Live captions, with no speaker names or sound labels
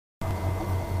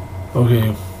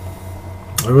Okay,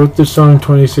 I wrote this song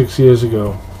 26 years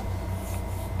ago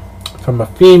from a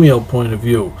female point of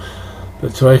view,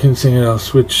 but so I can sing it, I'll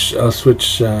switch.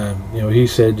 He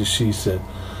said to she said.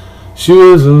 She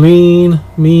was a lean,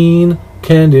 mean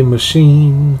candy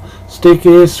machine,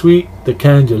 sticky sweet, the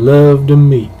kind you love to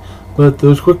meet. But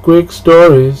those quick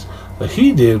stories,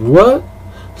 he did what?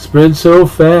 Spread so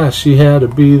fast she had to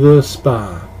be the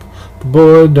spark. The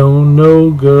boy don't know,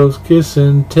 girls kiss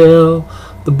and tell.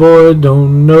 The boy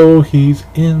don't know he's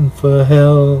in for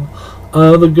hell.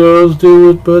 Other girls do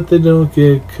it but they don't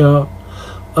get caught.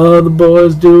 Other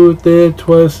boys do it, they're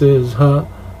twice as hot.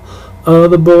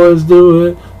 Other boys do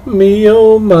it, me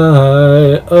oh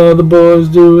my. Other boys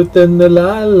do it, then they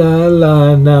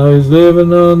lie. Now he's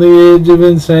living on the edge of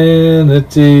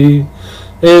insanity.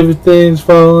 Everything's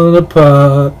falling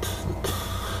apart.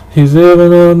 He's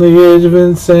living on the edge of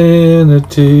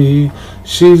insanity.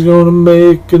 She's gonna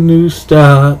make a new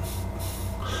start.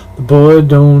 The boy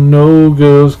don't know,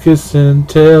 girls kiss and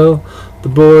tell. The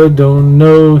boy don't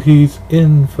know he's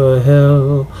in for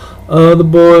hell. Other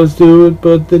boys do it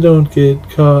but they don't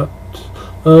get caught.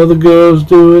 Other girls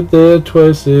do it, they're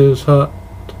twice as hot.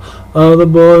 Other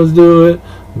boys do it,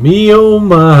 me oh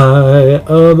my.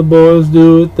 Other boys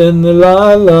do it, then they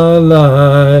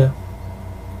lie.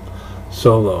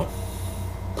 Solo.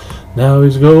 Now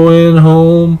he's going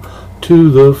home to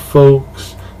the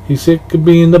folks. He's sick of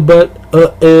being the butt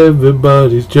of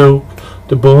everybody's joke.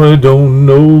 The boy don't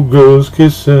know, girls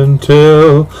kiss and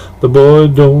tell. The boy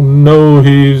don't know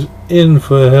he's in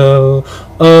for hell.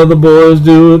 Other boys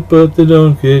do it but they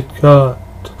don't get caught.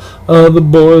 Other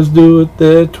boys do it,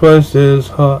 they're twice as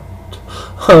hot.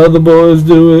 Other boys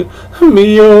do it,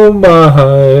 me oh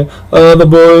my. Other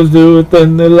boys do it,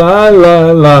 then they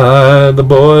lie. The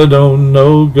boy don't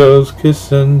know, girls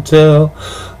kiss and tell.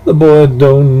 The boy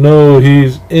don't know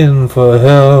he's in for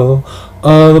hell.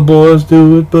 Other boys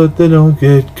do it but they don't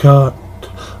get caught.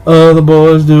 Other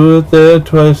boys do it, they're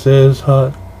twice as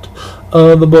hot.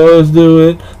 Other boys do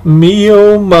it, me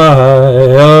oh my.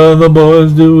 Other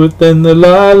boys do it, then they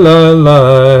lie.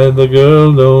 The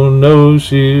girl don't know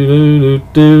she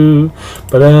do.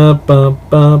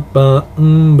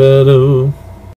 Ba-da-ba-ba-ba-ba-do.